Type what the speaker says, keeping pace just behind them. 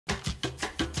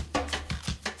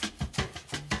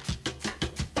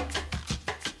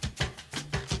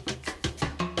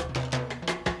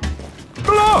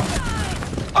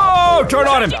Oh, turn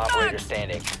on him! Operator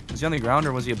standing. Is he on the ground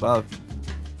or was he above?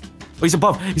 Oh, he's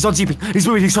above. He's on Z-ping. He's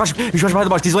moving. He's rushing behind the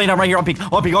box. He's laying down right here on ping.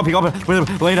 On ping.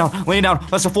 Laying down.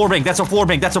 That's a floor bank. That's a floor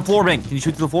bank. Can you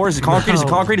shoot through the floor? Is it concrete? No.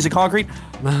 Is it concrete?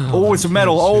 No, oh, it's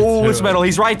metal. Oh, it's metal.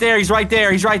 He's right there. He's right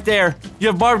there. You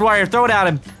have barbed wire. Throw it at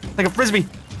him. Like a frisbee.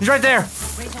 He's right there.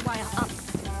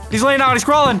 He's laying down. He's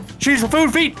crawling. Shoot his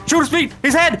food feet. Shoot his feet.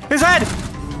 His head.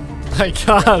 I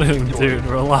got him, dude.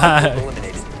 Relax.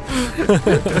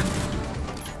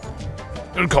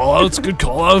 Good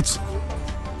call-outs.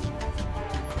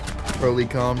 Early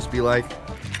comms be like.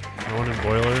 I want a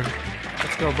boiler.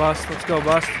 Let's go bust.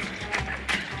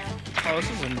 Oh, this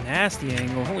is a nasty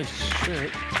angle. Holy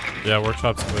shit. Yeah,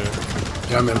 workshop's clear.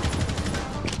 Yeah, I'm in.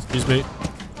 Excuse me.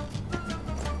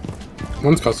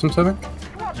 One's customs, I think.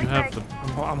 You have the...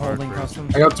 I'm holding custom.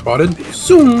 I got spotted.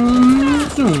 Zoom.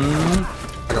 I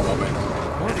got wall banged.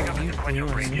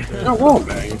 I got wall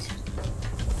banged.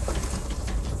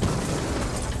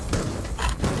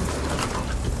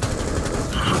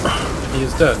 He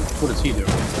is dead. What is he doing?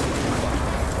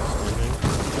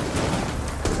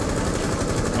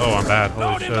 Oh, I'm bad.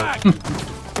 Holy shit.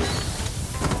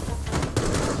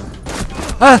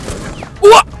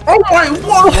 What? Oh my!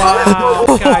 Wow!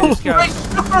 Wow, this guy.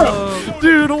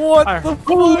 Dude, what the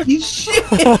Holy shit!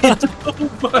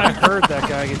 I heard that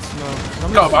guy get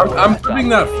smoked. No, I'm clipping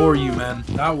that for you, man.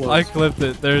 That was. I clipped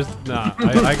it. There's nah.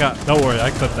 I got. Don't worry.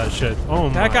 I clipped that shit. Oh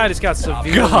my. That guy just got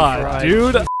severely God, fried.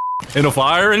 dude. In a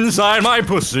fire inside my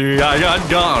pussy, I got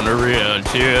gonorrhea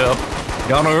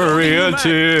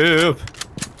tip.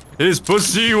 His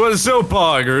pussy was so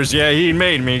poggers, yeah, he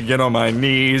made me get on my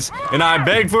knees. And I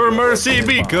begged for mercy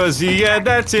because he had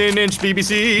that 10-inch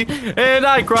BBC. And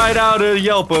I cried out a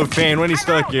yelp of pain when he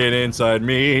stuck it inside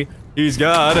me. He's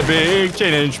got a big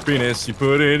 10-inch penis, he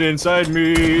put it inside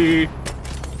me.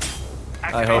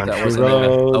 I hope that wasn't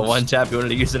a one tap you wanted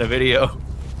to use in a video.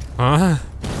 Huh?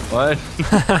 What?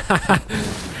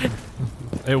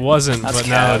 It wasn't, That's but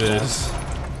now it casual. is.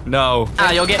 No.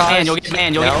 You'll get man.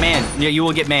 Yeah, you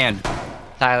will get man.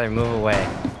 Tyler, move away.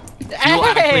 You will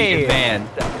actually get man.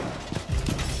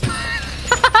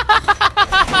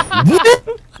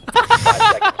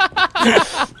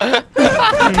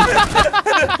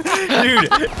 Dude.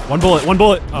 One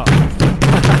bullet. Oh.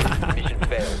 Mission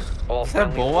failed. All Is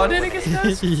that bull on it against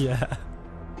us? Yeah.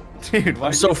 Dude,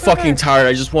 I'm so fucking tired.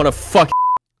 I just want to fuck.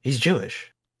 He's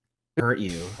Jewish. Hurt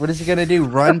you. What is he gonna do?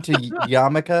 Run to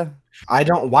Yarmulke? I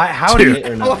don't. Why? How do you?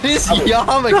 What is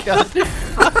Yarmulke?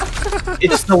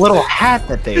 It's the little hat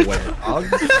that they wear.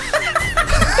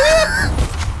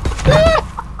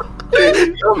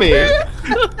 Come here.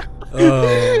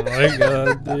 Oh my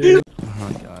god, dude. Oh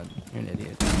my god, you're an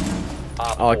idiot.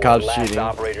 Oh, cop's shooting.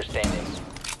 Operator standing.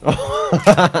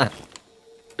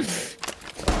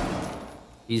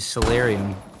 He's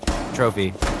Solarium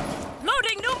trophy.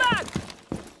 Loading new mag.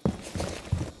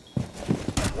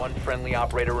 One friendly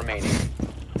operator remaining.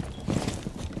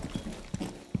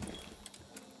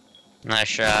 Nice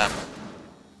shot.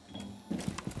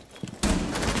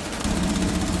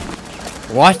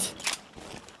 What?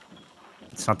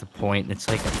 It's not the point. It's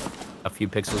like a few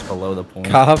pixels below the point.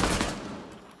 Cop.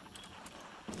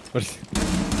 What is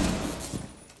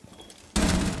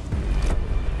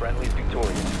Friendly's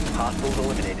victorious. Hostiles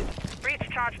eliminated. Breach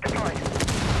charge deployed.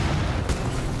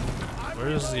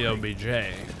 Where's the OBJ?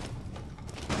 In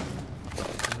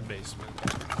the basement.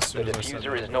 The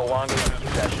diffuser is no longer in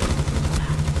possession.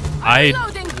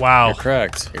 Wow.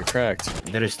 You're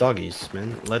cracked. There is doggies,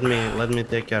 man. Let me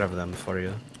take care of them for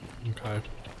you. Okay.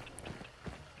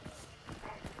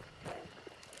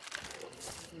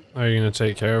 Are you gonna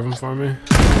take care of him for me?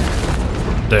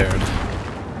 Dared.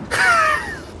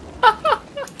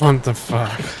 What the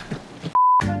fuck?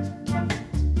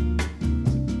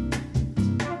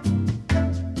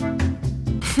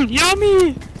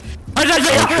 Yummy!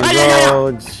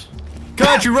 Roads.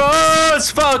 Country roads,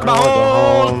 fuck my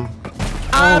home.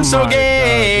 I'm so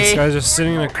gay. This guy's just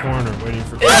sitting in a corner waiting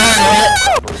for.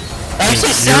 That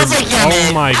just sounds like yummy!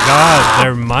 Oh my god,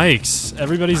 their mics.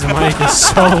 Everybody's mic is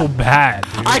so bad,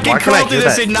 dude. I can crawl through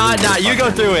this and not die. You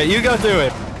go through it.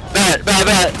 Bet.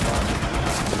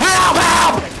 Help!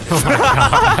 Oh my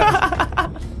god.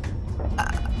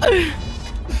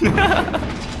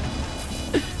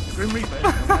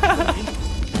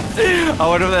 I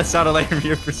wonder if that sounded like from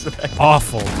your perspective.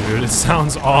 Awful, dude. It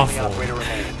sounds awful.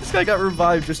 This guy got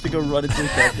revived just to go run into the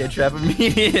cat trap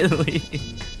immediately.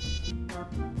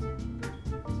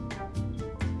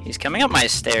 He's coming up my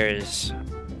stairs.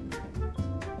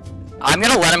 I'm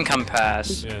gonna let him come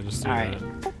past. Yeah, just do Alright.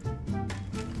 that.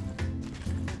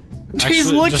 He's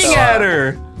Actually, looking at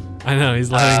her. I know,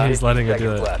 he's letting her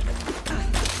do it. Left.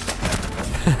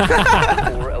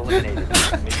 4 eliminated.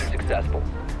 Mission successful.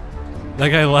 That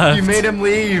guy left. You made him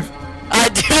leave. I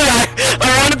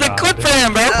wanted the clip for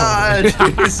him, bro.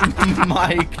 Jeez,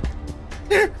 Mike.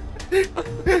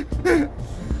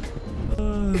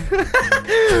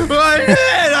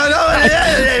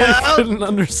 I couldn't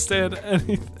understand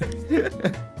anything.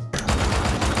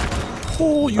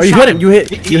 Oh, you hit him. You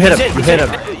hit him. You hit him.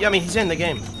 Yeah, I mean, he's in the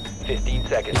game. 15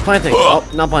 seconds. Planting. Oh,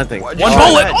 not planting. One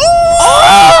bullet.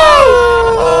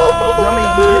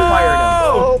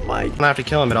 Oh my. I have to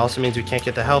kill him. It also means we can't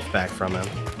get the health back from him.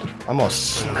 I'm gonna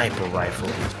sniper rifle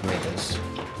these niggas.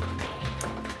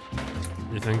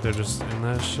 You think they're just in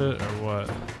that shit or what?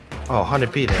 Oh,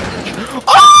 100p damage.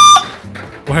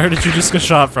 Where did you just get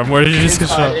shot from? Where did you just get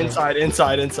shot from? Inside. In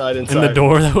the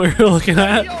door that we were looking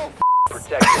at?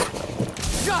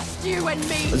 Just you and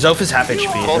me. Zoph is half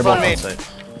HP. They're both on site.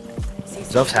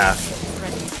 Zoph's half.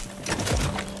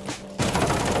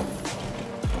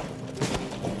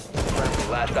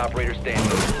 Last operator standing.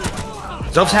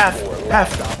 Zoph's half.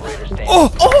 Last operator standing. Oh!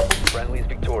 Friendly's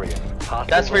victorious. Hostiles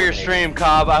That's for your eliminated. stream,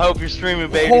 Cobb. I hope you're streaming,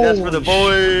 baby. That's for the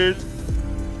boys.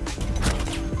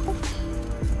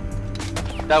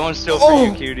 That one's still for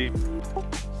you, cutie.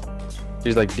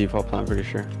 She's like default plan, pretty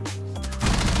sure.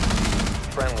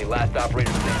 Friendly, last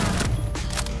operator standing.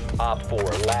 Op 4,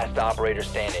 last operator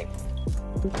standing.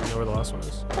 I know where the last one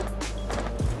is.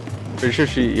 Pretty sure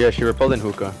she repelled in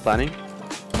hookah. Planning?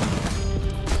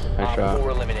 Nice Op shot.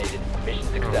 4 eliminated. Mission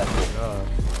successful.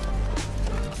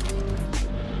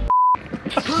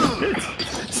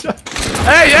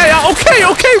 Hey,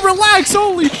 okay, relax,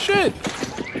 holy shit!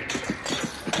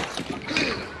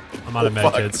 I'm out of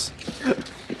medkits.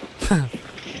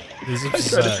 He's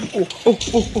upset.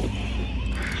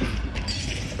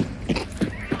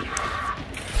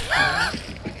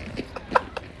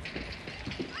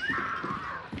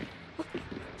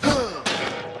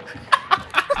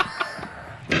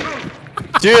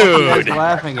 Dude!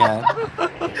 Laughing at.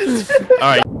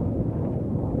 Alright.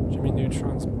 Jimmy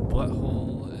Neutron's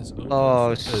butthole is open.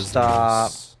 Oh,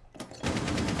 stop.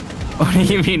 What do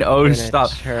you mean, oh, stop?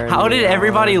 turn How did me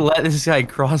everybody on. let this guy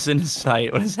cross into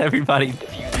sight? What is everybody?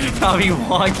 How he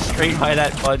walked straight by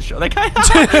that punch? That guy.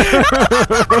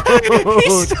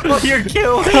 He stole your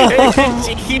kill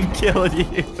and he killed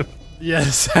you.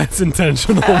 Yes, that's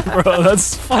intentional, bro.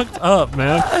 That's fucked up,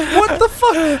 man. What the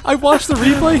fuck? I watched the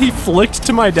replay. He flicked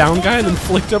to my down guy and then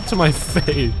flicked up to my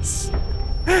face.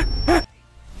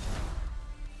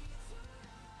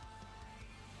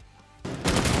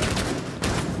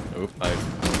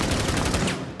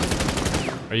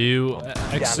 Are you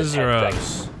X's or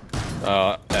O's?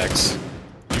 X.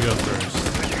 You go first.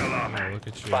 Oh, look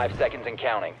at you. 5 seconds and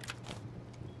counting.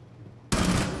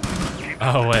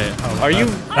 Oh wait. Oh, Are you?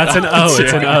 That's an O.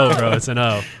 It's an O, bro. It's an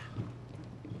O.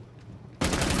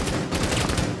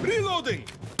 Reloading.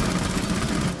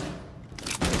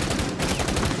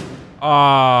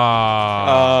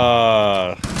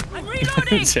 Ah. I'm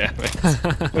reloading. Damn it.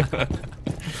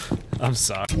 I'm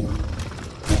sorry.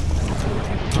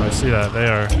 Oh, I see that. They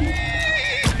are.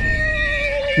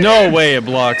 No way it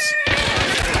blocks.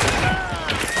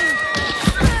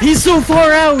 He's so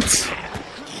far out.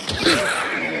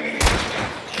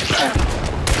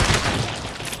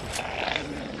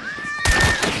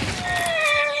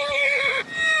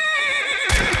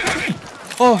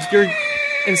 Oh, you're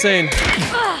insane.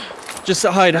 Just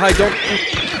hide, don't.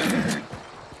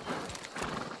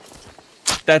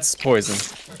 That's poison.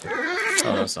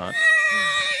 Oh, no, it's not.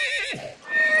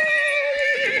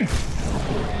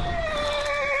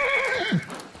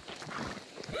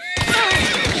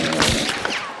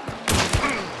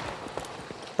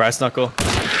 Brass knuckle.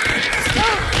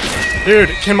 Dude,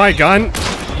 can my gun?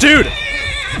 Dude!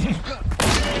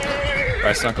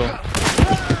 Brass knuckle.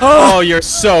 Oh, you're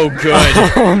so good.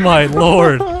 Oh my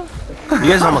lord. You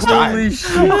guys almost died. Holy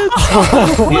shit.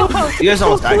 You guys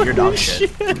almost died. You're dog shit.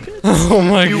 Oh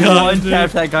my god. You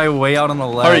one-tapped that guy way out on the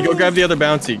left. Alright, go grab the other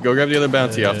bounty. Go grab the other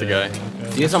bounty off the guy.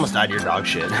 You guys almost died. You're dog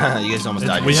shit. You guys almost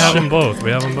died. We have them both.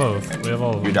 We have them both. We have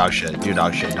all of them. You're dog shit. You're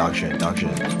dog shit. Dog shit. Dog shit.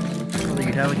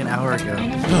 You died like an hour ago.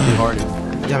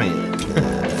 Yeah, I mean,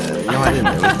 no, I didn't.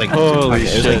 It was like, Holy it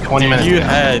shit. was like 20 minutes. You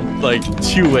had like 2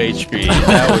 HP.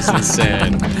 That was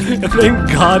insane.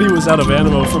 Thank God he was out of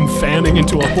ammo from fanning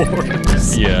into a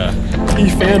horse. Yeah. He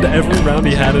fanned every round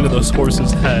he had into those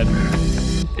horses' head.